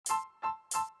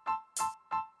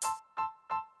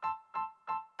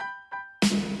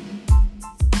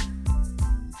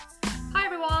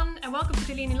and welcome to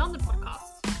the Lean in London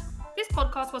podcast. This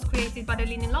podcast was created by the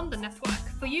Lean in London network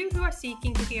for you who are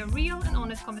seeking to hear real and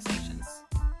honest conversations.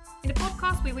 In the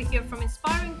podcast, we will hear from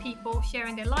inspiring people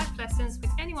sharing their life lessons with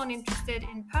anyone interested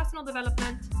in personal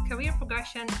development, career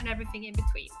progression, and everything in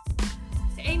between.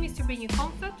 The aim is to bring you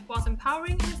comfort whilst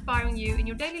empowering and inspiring you in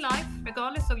your daily life,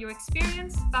 regardless of your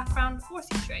experience, background, or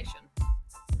situation.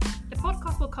 The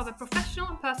podcast will cover professional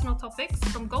and personal topics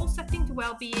from goal setting to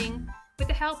well-being with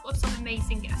the help of some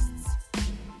amazing guests.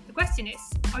 The question is,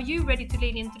 are you ready to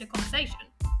lean into the conversation?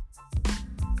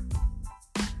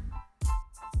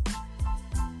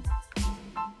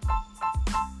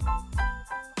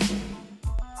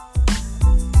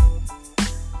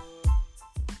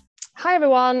 Hi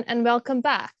everyone and welcome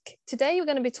back. Today we're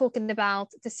going to be talking about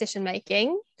decision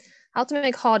making, how to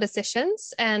make hard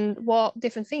decisions and what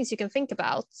different things you can think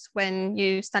about when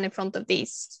you stand in front of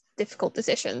these difficult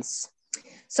decisions.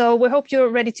 So we hope you're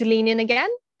ready to lean in again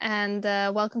and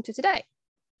welcome to today.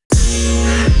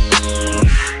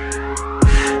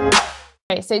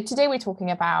 Okay, so today we're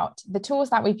talking about the tools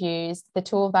that we've used, the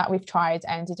tool that we've tried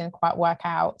and didn't quite work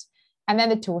out, and then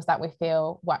the tools that we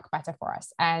feel work better for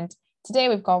us. And today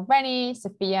we've got Rennie,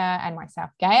 Sophia, and myself,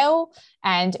 Gail,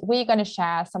 and we're going to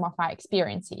share some of our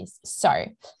experiences. So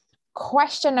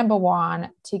question number one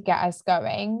to get us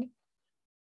going,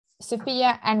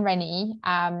 Sophia and Rennie,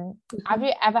 have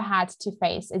you ever had to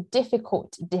face a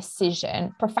difficult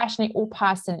decision, professionally or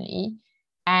personally?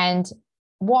 And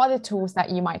what are the tools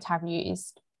that you might have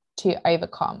used to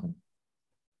overcome?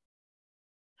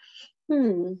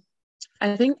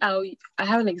 I think I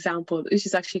have an example, which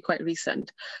is actually quite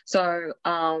recent. So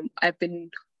I've been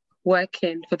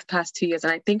working for the past 2 years,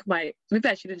 and I think maybe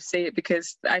I shouldn't say it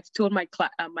because I've told my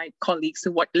colleagues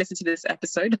to listen to this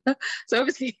episode. So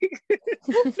obviously,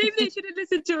 maybe they shouldn't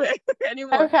listen to it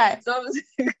anymore. Okay. So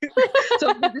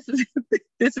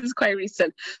this is quite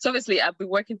recent. So obviously, I've been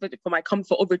working for my company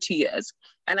for over 2 years,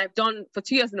 and I've done for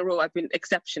 2 years in a row. I've been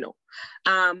exceptional,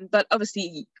 but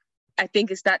obviously, I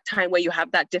think it's that time where you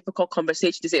have that difficult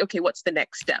conversation to say, okay, what's the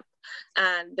next step?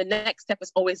 And the next step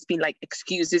has always been like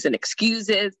excuses.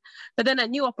 But then a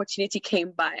new opportunity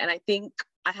came by, and I think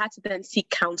I had to then seek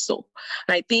counsel.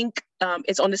 And I think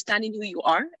it's understanding who you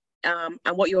are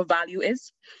and what your value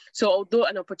is. So although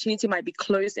an opportunity might be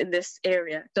closed in this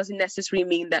area, doesn't necessarily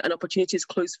mean that an opportunity is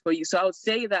closed for you. So I would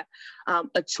say that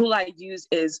a tool I use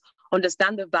is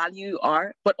understand the value you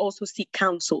are, but also seek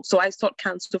counsel. So I sought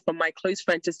counsel from my close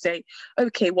friend to say,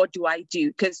 okay, what do I do?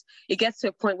 Because it gets to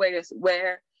a point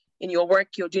where in your work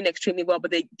you're doing extremely well,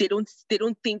 but they don't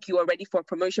think you are ready for a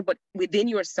promotion, but within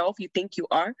yourself you think you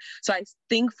are. So I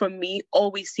think for me,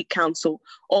 always seek counsel,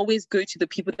 always go to the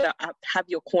people that have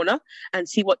your corner and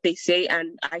see what they say.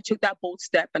 And I took that bold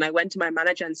step and I went to my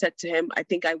manager and said to him, I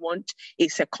think I want a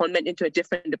secondment into a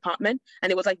different department.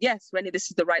 And it was like, yes, Rennie,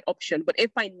 this is the right option. But if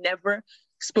I never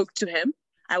spoke to him,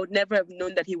 I would never have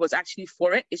known that he was actually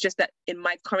for it. It's just that in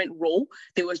my current role,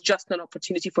 there was just an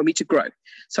opportunity for me to grow.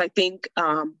 So I think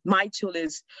my tool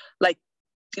is like,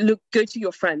 go to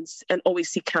your friends and always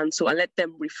seek counsel and let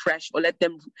them refresh or let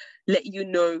you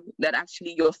know that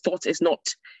actually your thought is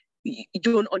not, you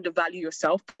don't undervalue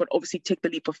yourself, but obviously take the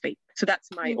leap of faith. So that's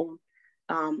my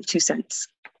own 2 cents.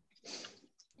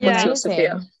 Yeah. What's yours,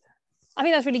 Sophia? I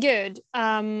think that's really good.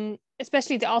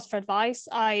 Especially to ask for advice.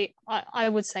 I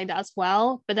would say that as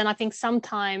well. But then I think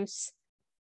sometimes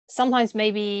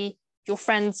maybe your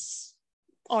friends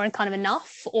aren't kind of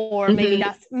enough, or maybe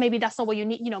that's not what you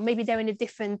need. You know, maybe they're in a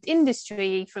different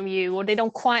industry from you, or they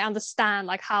don't quite understand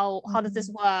like how does this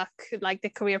work, like the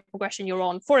career progression you're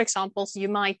on. For example, so you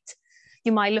might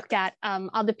look at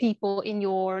other people in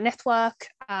your network,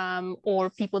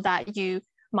 or people that you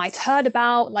might heard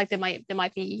about, like they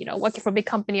might be, you know, working for a big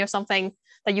company or something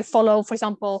that you follow, for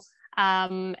example,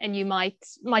 and you might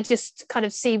just kind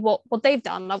of see what they've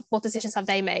done, like what decisions have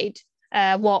they made,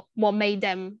 what made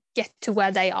them get to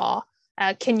where they are.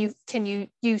 Can you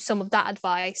use some of that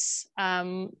advice,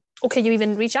 or can you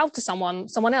even reach out to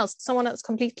someone else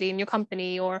completely in your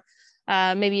company, or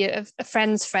maybe a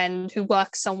friend's friend who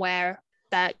works somewhere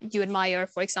that you admire,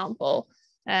 for example,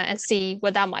 and see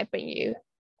where that might bring you.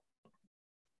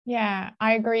 Yeah,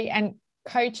 I agree. And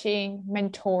coaching,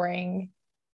 mentoring,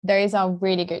 those are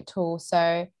really good tools.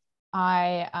 So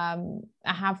I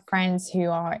have friends who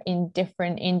are in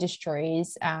different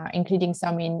industries, including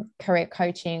some in career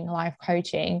coaching, life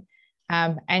coaching,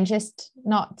 and just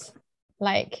not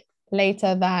like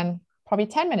later than probably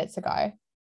 10 minutes ago,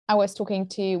 I was talking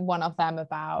to one of them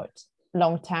about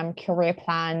long-term career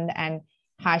plan and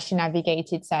how she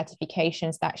navigated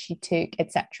certifications that she took,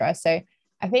 etc. So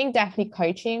I think definitely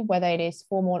coaching, whether it is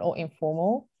formal or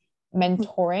informal,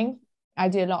 mentoring. I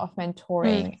do a lot of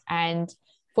mentoring, and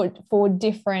for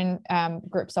different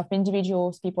groups of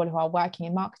individuals, people who are working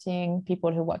in marketing,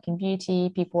 people who work in beauty,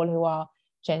 people who are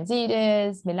Gen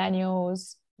Zers,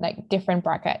 millennials, like different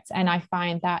brackets. And I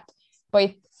find that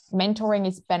both mentoring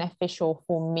is beneficial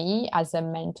for me as a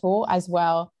mentor, as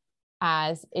well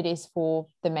as it is for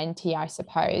the mentee, I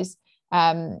suppose.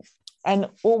 And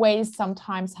always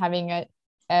sometimes having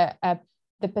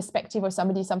the perspective of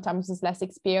somebody sometimes is less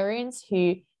experienced,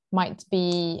 who might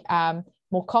be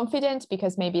more confident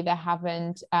because maybe they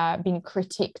haven't been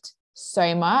critiqued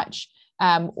so much,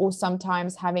 or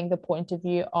sometimes having the point of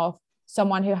view of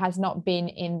someone who has not been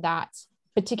in that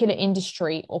particular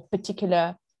industry or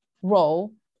particular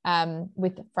role,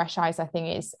 with fresh eyes, I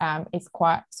think is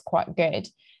quite good.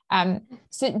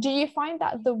 So do you find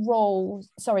that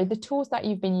the tools that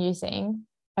you've been using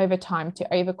over time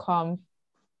to overcome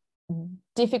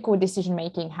difficult decision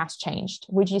making has changed?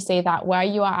 Would you say that where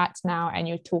you are at now and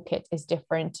your toolkit is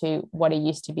different to what it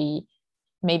used to be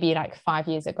maybe like 5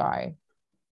 years ago?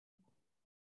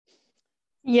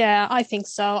 Yeah, I think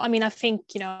so. I mean, I think,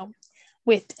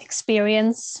 with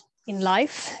experience in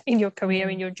life, in your career,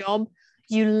 in your job,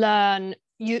 you learn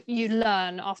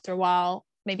after a while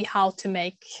maybe how to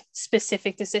make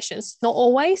specific decisions. Not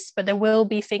always, but there will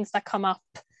be things that come up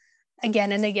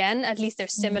again and again. At least they're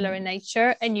similar in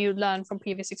nature, and you learn from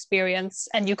previous experience,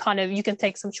 and you can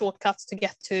take some shortcuts to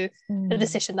get to the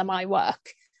decision that might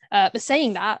work. But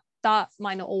saying that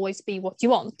might not always be what you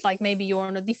want. Like maybe you're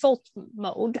on a default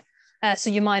mode,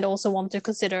 so you might also want to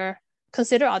consider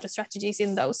other strategies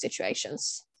in those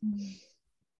situations.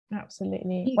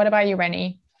 Absolutely. What about you,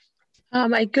 Rennie?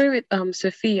 I agree with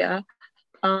Sophia,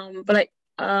 but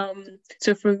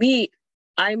so for me,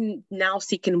 I'm now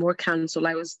seeking more counsel.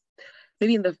 I was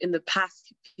maybe in the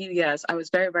past few years, I was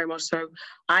very, very much so,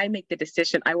 I make the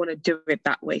decision, I want to do it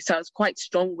that way. So I was quite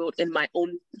strong-willed in my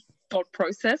own thought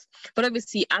process, but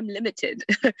obviously I'm limited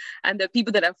and there are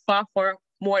people that are far, far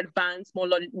more advanced, more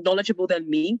knowledgeable than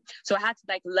me. So I had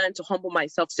to learn to humble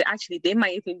myself. So actually they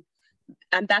might even,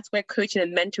 and that's where coaching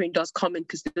and mentoring does come in,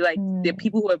 because there are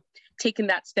people who have taken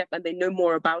that step and they know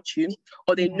more about you,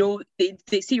 or they know,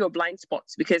 they see your blind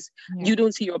spots, because you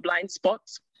don't see your blind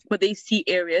spots, but they see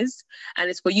areas. And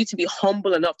it's for you to be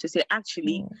humble enough to say,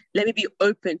 actually, let me be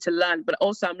open to learn. But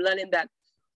also I'm learning that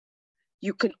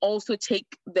you can also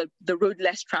take the road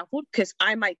less traveled, because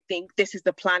I might think this is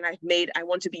the plan I've made. I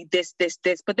want to be this.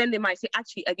 But then they might say,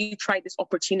 actually, have you tried this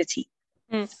opportunity?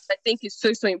 I think it's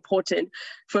so important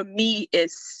for me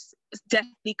is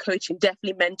definitely coaching,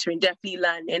 definitely mentoring, definitely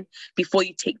learning before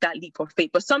you take that leap of faith.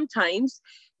 But sometimes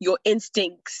your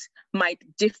instincts might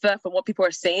differ from what people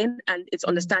are saying, and it's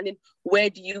understanding where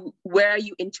are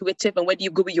you intuitive and where do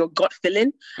you go with your gut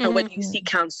feeling, and where do you seek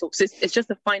counsel. So it's just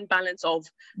a fine balance of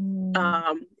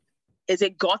is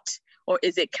it gut or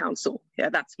is it counsel? Yeah,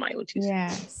 that's my own two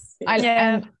cents.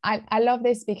 Yes. I love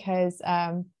this because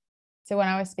so when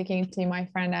I was speaking to my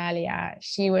friend earlier,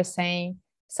 she was saying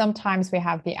sometimes we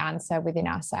have the answer within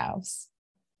ourselves.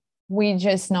 We're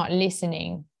just not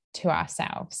listening to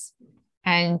ourselves.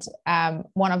 And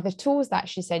one of the tools that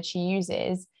she said she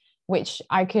uses, which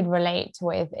I could relate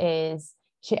with, is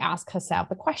she asks herself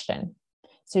the question.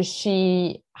 So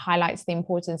she highlights the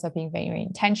importance of being very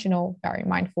intentional, very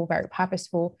mindful, very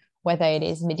purposeful, whether it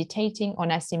is meditating,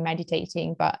 honestly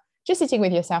meditating, but just sitting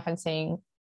with yourself and saying,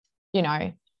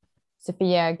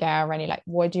 Sophia, Gail, Rennie,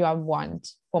 what do I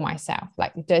want for myself?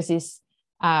 Does this,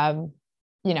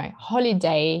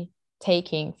 holiday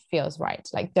taking feels right?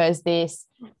 Does this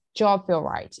job feel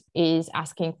right? Is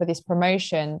asking for this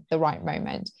promotion the right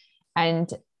moment? And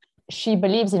she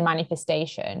believes in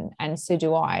manifestation, and so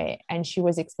do I. And she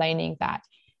was explaining that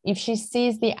if she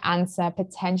sees this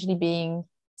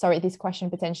question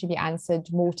potentially be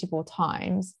answered multiple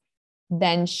times,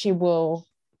 then she will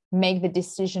make the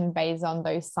decision based on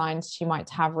those signs she might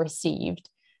have received,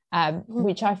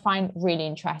 which I find really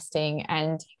interesting.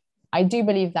 And I do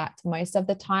believe that most of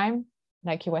the time,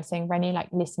 like you were saying, Rennie,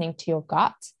 listening to your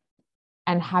gut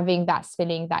and having that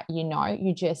feeling that, we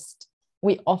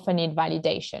often need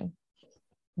validation.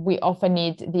 We often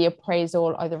need the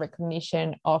appraisal or the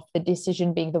recognition of the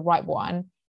decision being the right one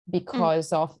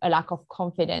because of a lack of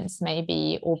confidence,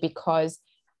 maybe, or because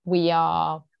we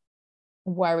are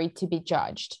worried to be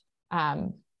judged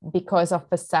because of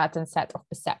a certain set of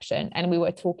perception. And we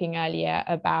were talking earlier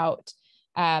about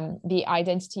the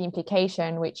identity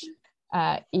implication, which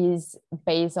is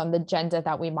based on the gender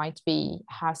that we might be,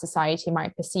 how society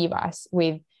might perceive us,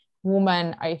 with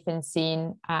women often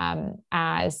seen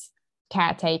as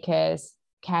caretakers,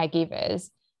 caregivers,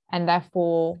 and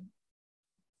therefore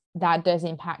that does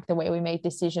impact the way we make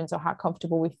decisions or how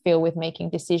comfortable we feel with making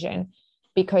decision,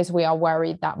 because we are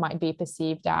worried that might be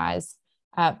perceived as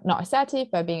not assertive,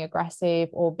 but being aggressive,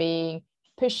 or being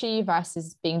pushy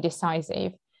versus being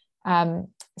decisive.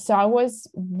 So I was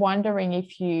wondering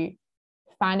if you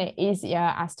find it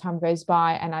easier as time goes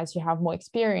by and as you have more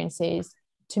experiences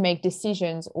to make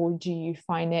decisions, or do you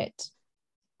find it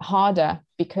harder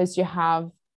because you have,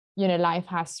 life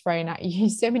has thrown at you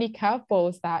so many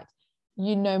curveballs that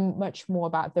you know much more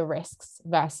about the risks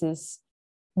versus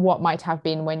what might have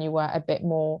been when you were a bit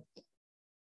more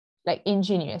like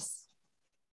ingenious?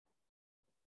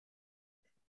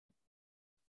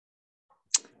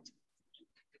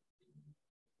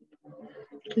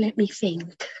 Let me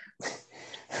think.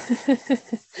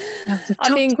 That's a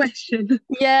tough question.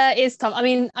 Yeah, it's tough. I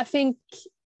mean, I think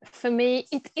for me,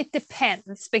 it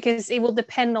depends, because it will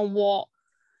depend on what,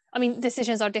 I mean,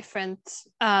 decisions are different,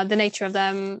 the nature of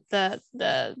them, the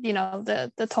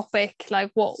topic,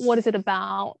 like what is it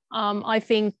about? I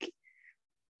think,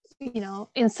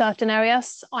 in certain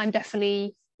areas, I'm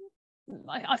definitely,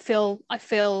 I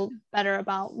feel better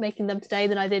about making them today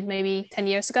than I did maybe 10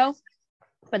 years ago.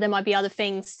 But there might be other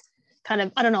things, kind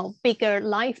of, I don't know, bigger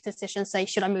life decisions, say,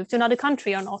 should I move to another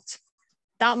country or not?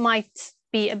 That might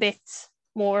be a bit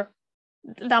more,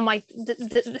 that might,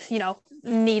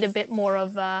 need a bit more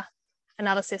of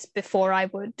analysis before I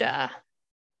would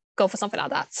go for something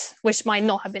like that, which might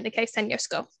not have been the case 10 years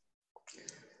ago.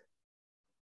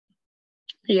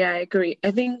 Yeah, I agree.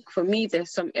 I think for me,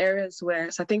 there's some areas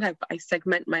where, so I think I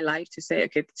segment my life to say,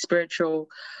 okay, spiritual,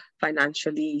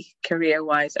 financially,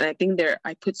 career-wise, and I think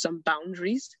I put some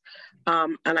boundaries,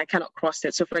 and I cannot cross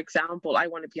it. So, for example, I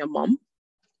want to be a mom,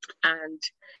 and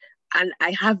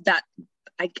I have that.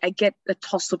 I get the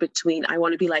tussle between, I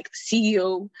want to be like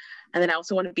CEO, and then I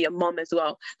also want to be a mom as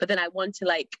well. But then I want to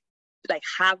like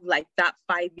have like that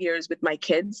 5 years with my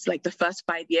kids, like the first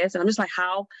 5 years. And I'm just like,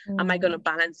 how am I going to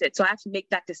balance it? So I have to make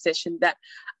that decision that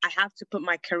I have to put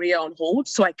my career on hold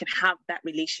so I can have that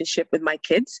relationship with my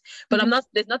kids. But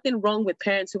there's nothing wrong with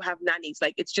parents who have nannies.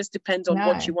 Like, it just depends on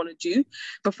what you want to do.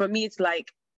 But for me, it's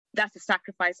like, that's a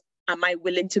sacrifice am I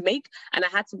willing to make? And I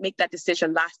had to make that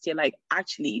decision last year. Like,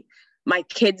 actually, my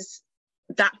kids,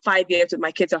 that 5 years with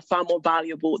my kids are far more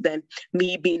valuable than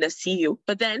me being a CEO.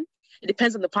 But then it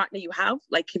depends on the partner you have.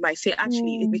 Like, he might say,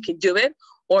 actually, we can do it.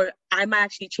 Or I might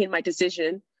actually change my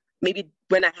decision. Maybe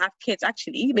when I have kids,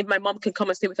 actually, maybe my mom can come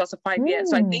and stay with us for 5 years.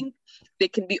 So I think there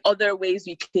can be other ways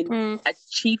we can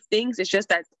achieve things. It's just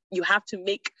that you have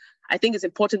to I think it's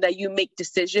important that you make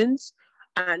decisions.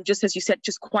 And just as you said,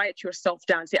 just quiet yourself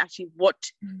down. Say, actually,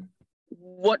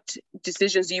 what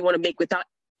decisions do you want to make without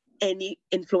any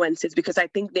influences? Because I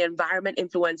think the environment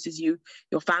influences you,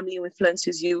 your family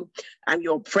influences you, and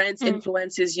your friends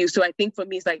influences you. So I think for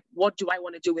me, it's like, what do I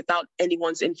want to do without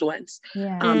anyone's influence?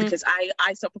 Because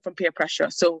I suffer from peer pressure.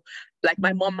 So like,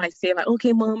 my mom might say like,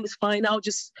 okay, mom, it's fine. I'll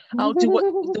do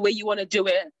the way you want to do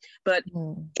it. But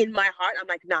in my heart, I'm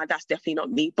like, nah, that's definitely not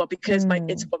me. But because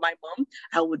it's for my mom,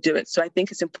 I will do it. So I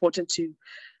think it's important to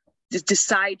just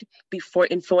decide before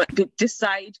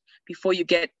you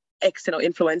get external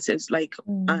influences, like,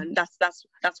 and that's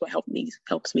what helps me.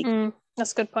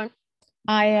 That's a good point.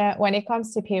 When it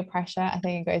comes to peer pressure, I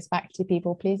think it goes back to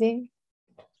people pleasing.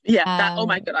 Oh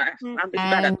my god, I'm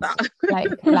bad at that.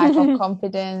 Like, lack of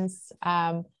confidence.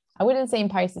 I wouldn't say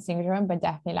imposter syndrome, but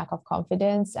definitely lack of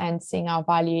confidence, and seeing our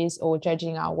values or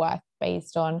judging our worth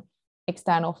based on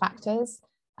external factors.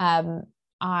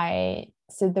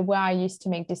 So the way I used to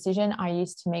make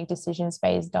decisions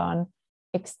based on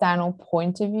external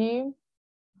point of view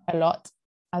a lot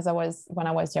when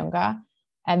I was younger.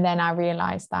 And then I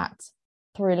realized that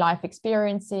through life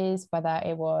experiences, whether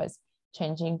it was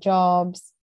changing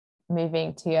jobs,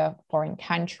 moving to a foreign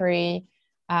country,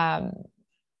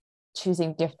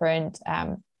 choosing different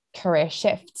career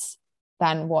shifts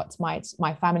than what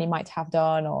my family might have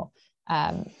done, or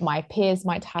my peers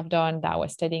might have done that were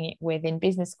studying within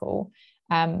business school,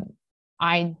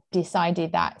 I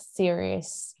decided that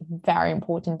serious, very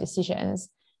important decisions,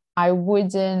 I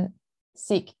wouldn't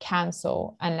seek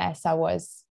counsel unless I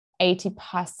was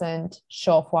 80%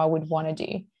 sure of what I would want to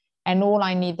do. And all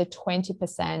I need, the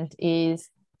 20%, is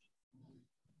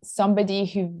someone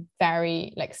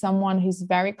who's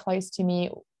very close to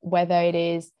me, whether it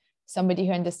is somebody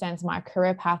who understands my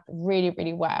career path really,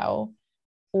 really well,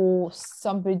 or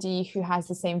somebody who has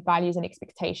the same values and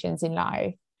expectations in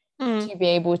life, to be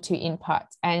able to input.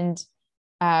 And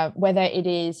whether it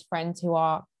is friends who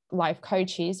are life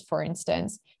coaches, for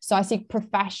instance. So I seek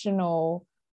professional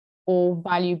or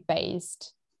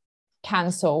value-based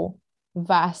counsel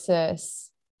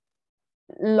versus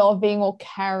loving or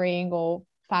caring or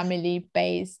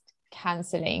family-based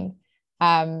counseling.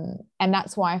 And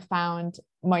that's why I found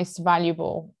most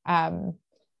valuable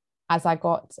as I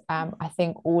got, I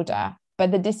think, older.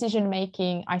 But the decision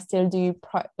making, I still do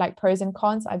like pros and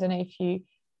cons. I don't know if you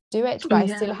do it, but I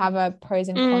still have a pros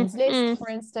and cons list, for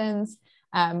instance.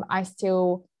 I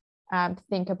still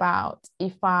think about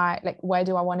if I like, where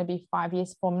do I want to be 5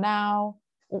 years from now,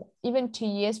 or even 2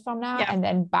 years from now, and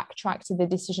then backtrack to the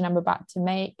decision I'm about to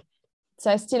make.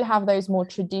 So I still have those more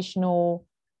traditional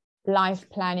life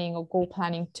planning or goal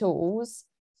planning tools,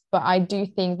 but I do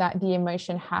think that the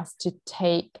emotion has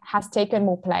taken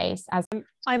more place. As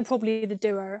I'm probably the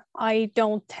doer. I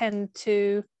don't tend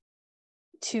to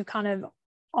kind of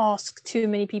ask too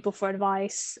many people for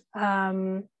advice,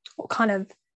 or kind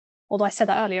of, although I said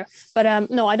that earlier, but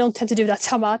no, I don't tend to do that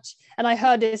so much. And I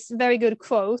heard this very good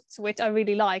quote, which I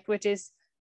really like, which is,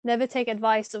 never take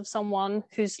advice of someone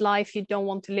whose life you don't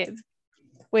want to live,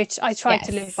 which I try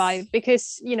to live by,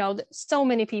 because, you know, so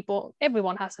many people,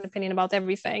 everyone has an opinion about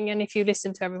everything. And if you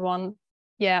listen to everyone,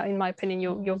 in my opinion,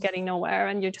 you're getting nowhere,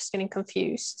 and you're just getting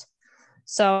confused.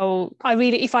 So I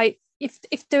really,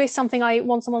 if there is something I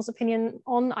want someone's opinion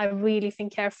on, I really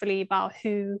think carefully about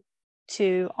who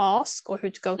to ask or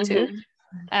who to go to.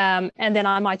 And then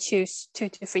I might choose 2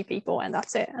 to 3 people, and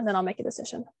that's it. And then I'll make a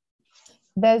decision.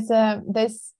 There's a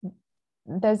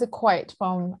quote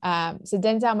from so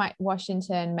Denzel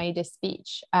Washington made a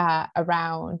speech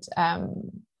around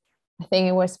I think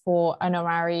it was for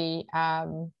honorary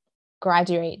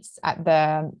graduates at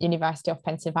the University of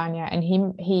Pennsylvania, and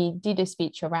he did a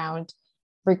speech around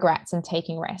regrets and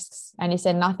taking risks, and he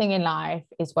said nothing in life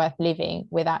is worth living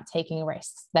without taking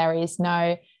risks. There is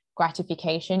no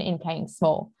gratification in playing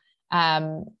small.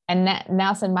 And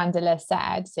Nelson Mandela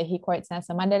said, so he quotes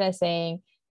Nelson Mandela saying,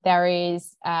 there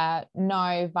is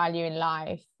no value in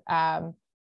life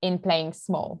in playing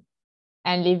small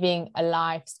and living a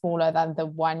life smaller than the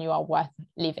one you are worth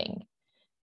living.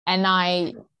 And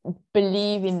I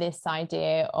believe in this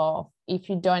idea of, if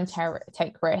you don't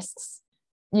take risks,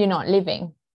 you're not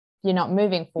living, you're not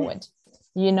moving forward,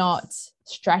 you're not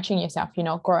stretching yourself, you're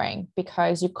not growing,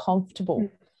 because you're comfortable.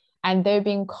 And though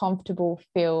being comfortable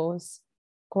feels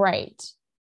great,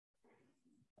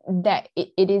 that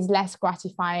it is less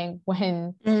gratifying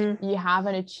when you have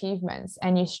an achievement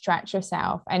and you stretch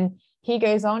yourself. And he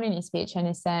goes on in his speech and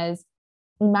he says,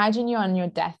 imagine you're on your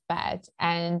deathbed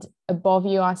and above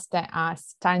you are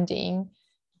standing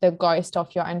the ghost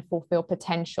of your unfulfilled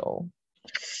potential,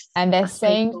 and they're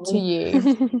saying to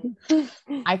you,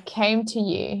 I came to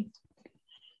you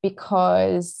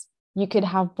because you could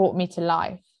have brought me to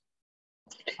life,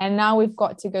 and now we've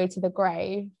got to go to the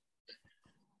grave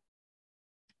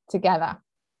together.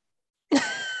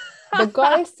 The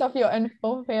ghost of your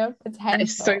unfulfilled potential. That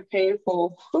is so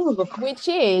painful. Which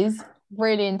is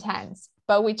really intense,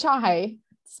 but which I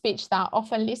speech that I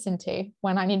often listen to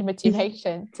when I need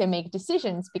motivation to make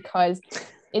decisions, because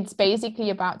it's basically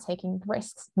about taking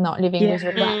risks, not living with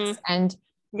regrets. And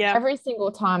every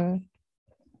single time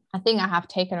I think I have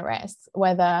taken a risk,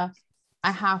 whether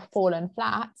I have fallen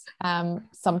flat,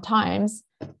 sometimes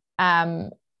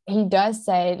he does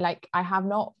say, like, I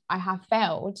have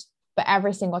failed, but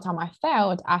every single time I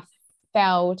failed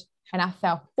and I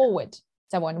fell forward.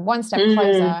 So I went one step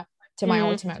closer to my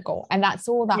ultimate goal. And that's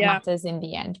all that matters in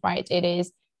the end, right? It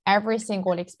is every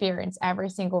single experience, every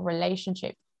single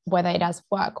relationship, whether it does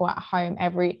work or at home,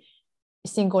 every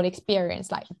single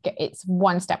experience, like, it's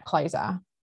one step closer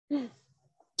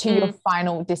to your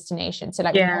final destination. So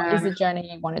like, what is the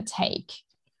journey you want to take,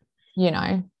 you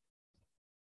know?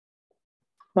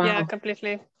 Wow. Yeah,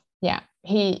 completely. Yeah,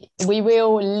 we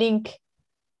will link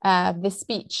the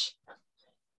speech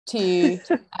to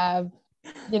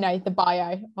the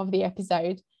bio of the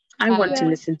episode. I want to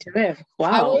listen to it.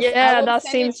 Wow. That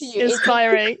seems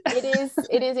inspiring.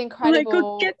 It is incredible. Oh my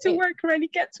God, get to work, Rennie,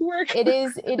 get to work. It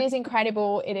is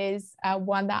incredible. It is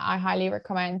one that I highly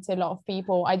recommend to a lot of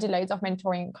people. I do loads of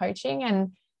mentoring and coaching,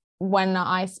 and when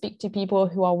I speak to people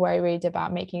who are worried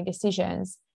about making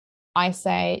decisions, I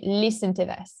say, listen to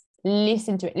this,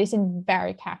 listen to it, listen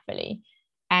very carefully,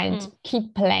 and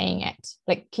keep playing it.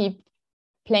 Like, keep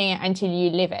playing it until you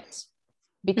live it.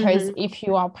 Because if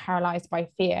you are paralyzed by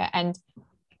fear, and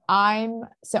I'm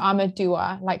a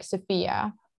doer like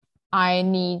Sophia,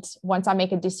 once I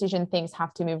make a decision, things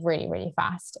have to move really, really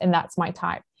fast, and that's my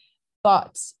type.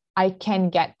 But I can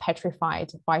get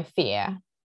petrified by fear,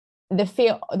 the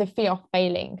fear of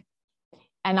failing,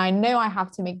 and I know I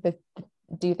have to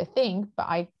do the thing, but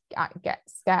I get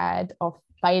scared of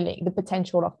failing, the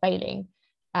potential of failing,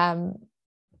 and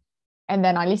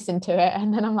then I listen to it,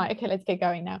 and then I'm like, okay, let's get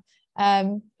going now.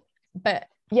 But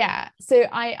yeah, so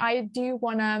I do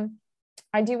want to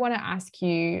ask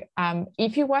you,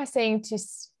 if you were saying to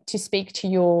speak to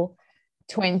your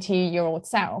 20-year-old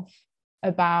self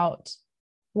about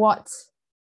what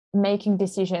making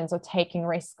decisions or taking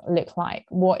risks look like,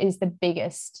 what is the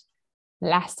biggest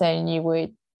lesson you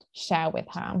would share with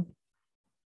her?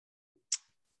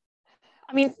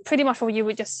 I mean, pretty much what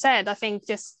you just said. I think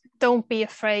just don't be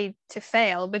afraid to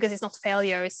fail, because it's not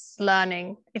failure, it's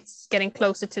learning. It's getting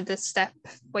closer to the step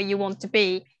where you want to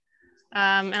be.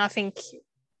 And I think,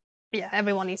 yeah,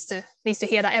 everyone needs to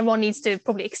hear that. Everyone needs to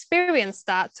probably experience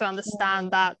that to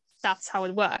understand that that's how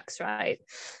it works, right?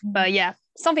 But yeah,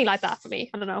 something like that for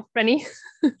me. I don't know, Rennie.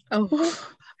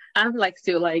 I'm like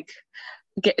still like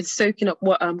soaking up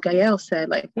what Gael said.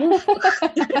 Like, like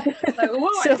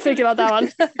still thinking about that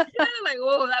one. Yeah, like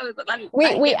whoa,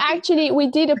 we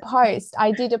did a post.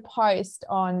 I did a post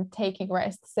on taking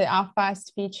risks. So our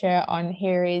first feature on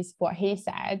Here Is What He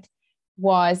Said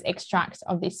was extracts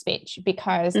of this speech,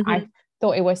 because I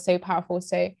thought it was so powerful.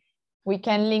 So we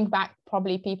can link back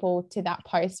probably people to that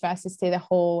post versus to the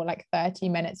whole like 30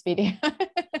 minutes video.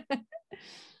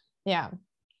 Yeah,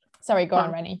 sorry, go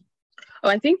on, Rennie.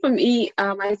 I think for me,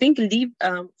 I think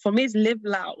for me is live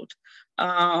loud.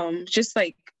 Just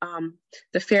like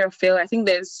the fear of failure. I think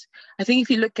if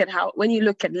you look at when you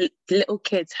look at little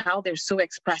kids, how they're so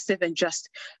expressive and just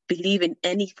believe in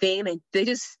anything, and they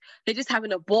just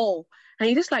having a ball, and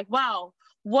you're just like, wow,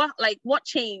 what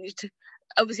changed?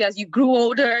 Obviously, as you grew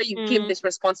older, you came this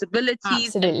responsibilities.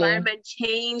 Absolutely. The environment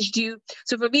changed you.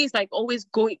 So for me, it's like always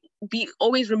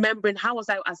remembering, how was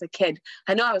I as a kid?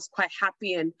 I know I was quite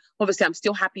happy, and obviously I'm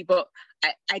still happy, but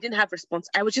I didn't have response.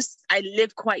 I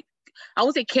lived quite, I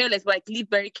won't say careless, but I lived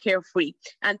very carefree,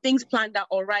 and things planned out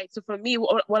all right. So for me,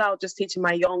 what I'll just say to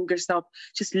my younger self,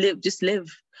 just live.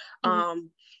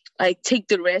 Like take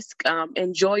the risk,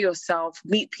 enjoy yourself,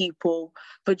 meet people,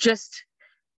 but just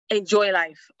enjoy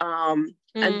life.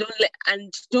 And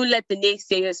don't let the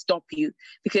naysayers stop you,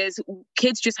 because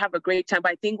kids just have a great time.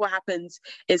 But I think what happens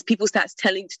is people start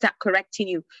correcting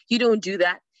you. You don't do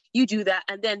that. You do that,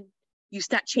 and then you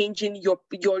start changing your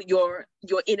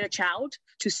inner child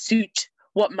to suit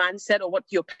what man said or what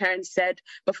your parents said.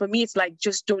 But for me, it's like,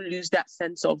 just don't lose that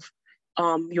sense of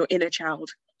your inner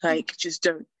child. Like, just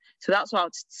don't. So that's what I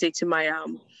would say to my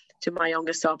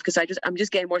younger self, because I'm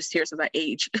just getting more serious as I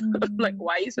age. Like,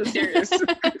 why are you so serious?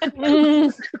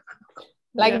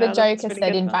 Like the Joker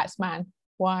said in Batman,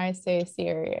 why so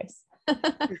serious?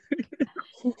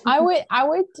 I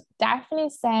would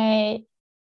definitely say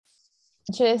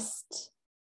just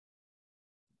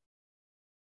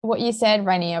what you said,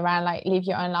 Rennie, around like live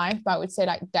your own life, but I would say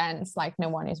like dance like no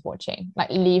one is watching,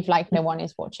 like live like no one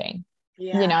is watching.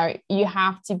 You know, you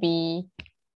have to be,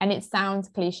 and it sounds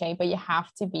cliche, but you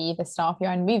have to be the star of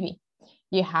your own movie.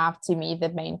 You have to be the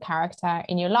main character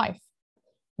in your life.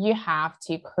 You have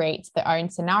to create the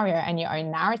own scenario and your own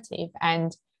narrative.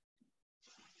 And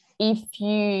if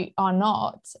you are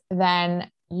not,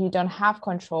 then you don't have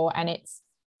control, and it's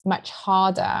much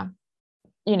harder,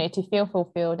 you know, to feel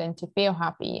fulfilled and to feel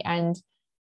happy. And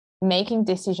making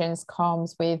decisions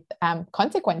comes with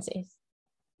consequences,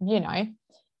 you know.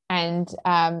 And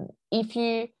and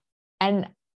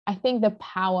I think the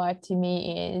power to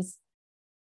me is,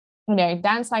 you know,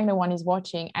 dance like no one is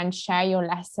watching and share your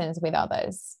lessons with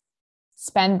others.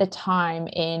 Spend the time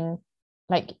in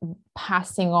like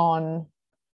passing on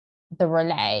the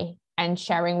relay and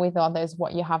sharing with others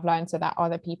what you have learned, so that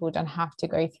other people don't have to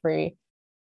go through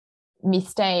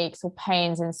mistakes or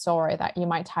pains and sorrow that you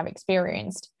might have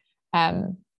experienced.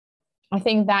 I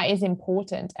think that is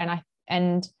important.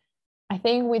 And I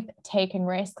think with taking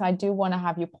risks, I do want to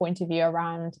have your point of view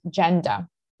around gender,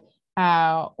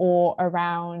 or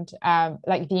around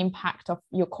like the impact of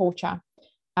your culture.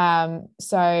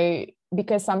 So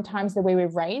because sometimes the way we're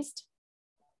raised,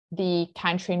 the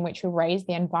country in which we're raised,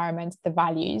 the environment, the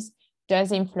values,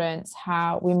 does influence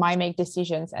how we might make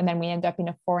decisions. And then we end up in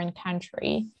a foreign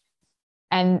country,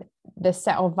 and the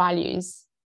set of values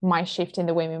might shift in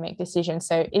the way we make decisions.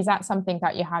 So is that something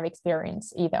that you have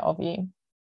experienced, either of you?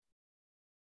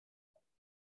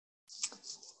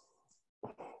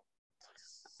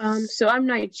 So I'm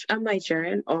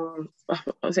Nigerian, or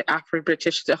was it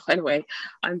Afro-British? So anyway,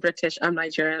 I'm British, I'm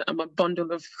Nigerian, I'm a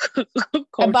bundle of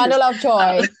a bundle of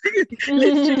joy,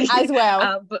 literally, as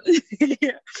well. But,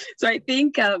 yeah. So I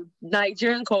think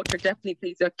Nigerian culture definitely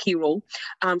plays a key role.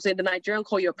 So in the Nigerian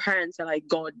culture, your parents are like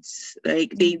gods,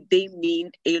 like they mean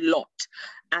a lot,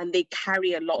 and they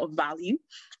carry a lot of value.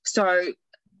 So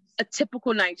a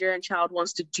typical Nigerian child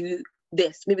wants to do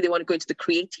this. Maybe they want to go into the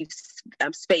creative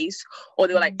space, or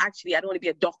they were like, actually, I don't want to be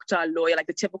a doctor, a lawyer, like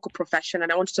the typical profession,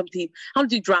 and I want to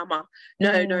do drama.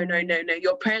 No.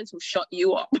 Your parents will shut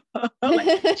you up.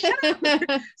 Like, shut up.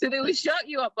 So they will shut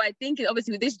you up. But I think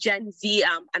obviously with this Gen Z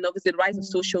and obviously the rise of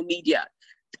social media,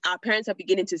 our parents are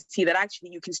beginning to see that actually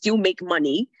you can still make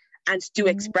money and still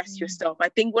express yourself. I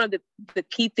think one of the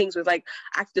key things was like,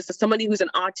 actually, so somebody who's an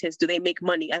artist, do they make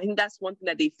money? I think that's one thing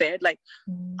that they feared, like,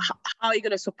 how are you going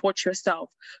to support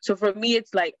yourself? So for me,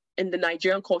 it's like in the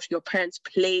Nigerian culture, your parents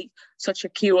play such a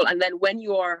key role. And then when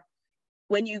you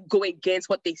go against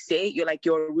what they say, you're like,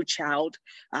 you're a rude child.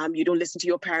 You don't listen to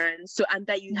your parents. So, and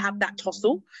that you have that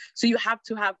tussle. So you have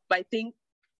to have, I think,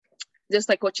 just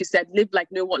like what you said, live like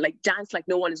no one, like dance like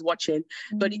no one is watching.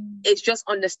 But it's just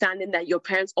understanding that your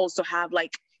parents also have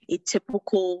like a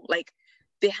typical, like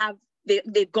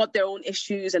they've got their own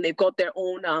issues and they've got their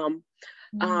own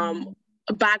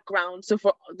background. So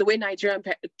for the way Nigerian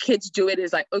kids do it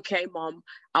is like, okay, mom,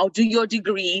 I'll do your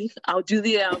degree. I'll do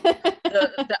the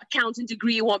accounting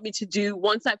degree you want me to do.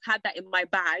 Once I've had that in my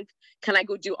bag, can I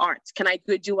go do art? Can I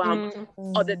go do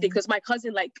other things? Because my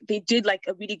cousin, like, they did like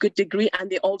a really good degree and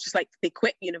they all just like, they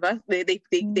quit university.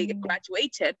 They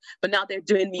graduated, but now they're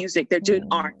doing music, they're doing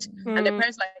art. And their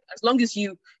parents like, as long as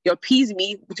you appease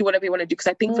me, do whatever you want to do. Because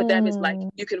I think for them it's like,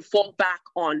 you can fall back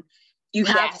on, you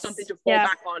have something to fall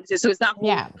back on. So it's that whole,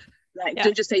 like,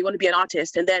 don't just say you want to be an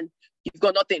artist and then you've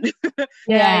got nothing.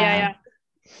 Yeah.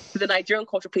 The Nigerian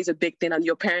culture plays a big thing, and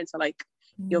your parents are like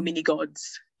your mini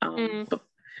gods. But,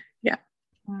 yeah.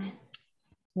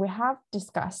 We have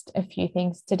discussed a few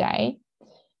things today.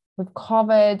 We've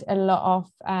covered a lot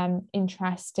of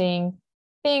interesting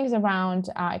things around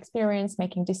our experience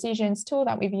making decisions, tool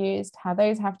that we've used, how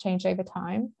those have changed over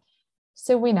time.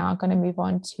 So we're now going to move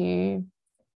on to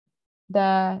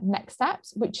the next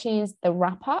steps, which is the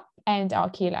wrap up and our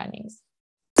key learnings.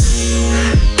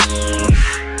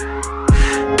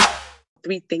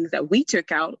 3 things that we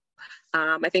took out.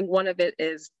 I think one of it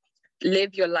is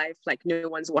live your life like no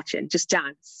one's watching. Just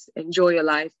dance, enjoy your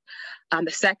life. The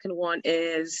second one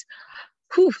is,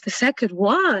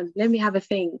 let me have a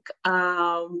think.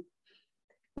 Go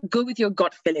with your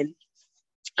gut feeling.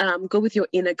 Go with your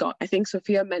inner gut. I think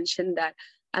Sophia mentioned that.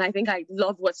 And I think I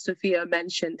love what Sophia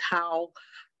mentioned, how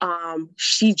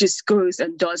she just goes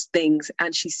and does things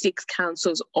and she seeks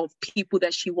counsels of people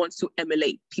that she wants to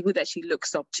emulate, people that she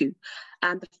looks up to.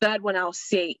 And the third one I'll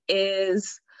say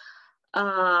is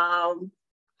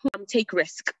take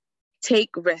risk.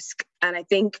 And I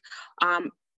think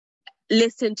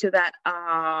listen to that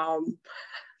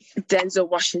Denzel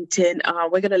Washington.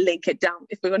 We're gonna link it down.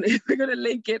 If we're gonna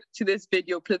link it to this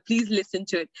video, please listen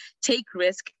to it. Take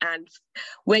risk, and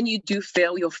when you do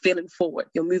fail, you're failing forward.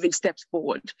 You're moving steps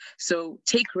forward. So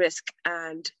take risk,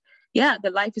 and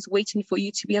the life is waiting for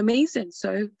you to be amazing.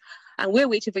 So, and we're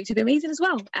waiting for you to be amazing as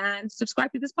well. And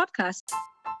subscribe to this podcast.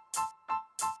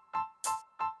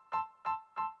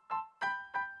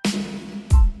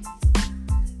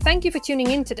 Thank you for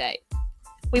tuning in today.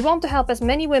 We want to help as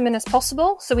many women as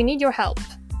possible, so we need your help.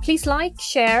 Please like,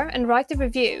 share, and write a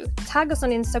review. Tag us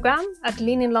on Instagram at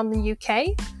Lean in London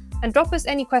UK, and drop us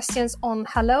any questions on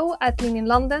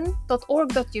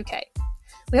hello@leaninlondon.org.uk.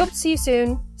 We hope to see you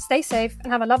soon. Stay safe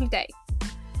and have a lovely day.